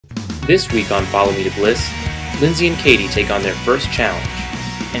This week on Follow Me to Bliss, Lindsay and Katie take on their first challenge.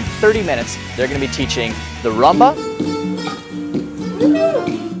 In 30 minutes, they're going to be teaching the rumba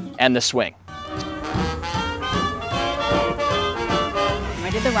and the swing. I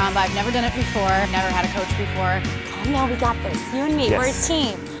did the rumba. I've never done it before. Never had a coach before. Calm down, we got this. You and me, Yes. we're a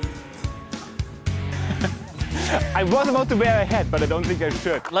team. I was about to wear a hat, but I don't think I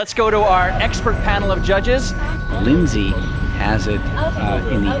should. Let's go to our expert panel of judges. Lindsay has it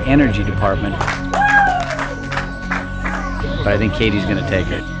in the energy department, but I think Katie's going to take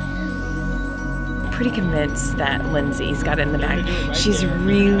it. Pretty convinced that Lindsay's got it in the bag. She's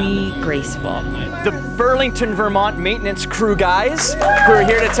really graceful. The Burlington, Vermont maintenance crew guys who are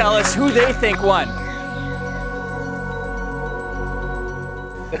here to tell us who they think won.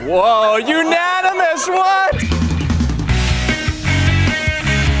 Whoa, unanimous, what?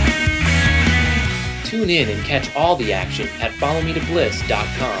 Tune in and catch all the action at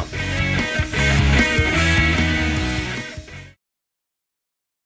followmetobliss.com.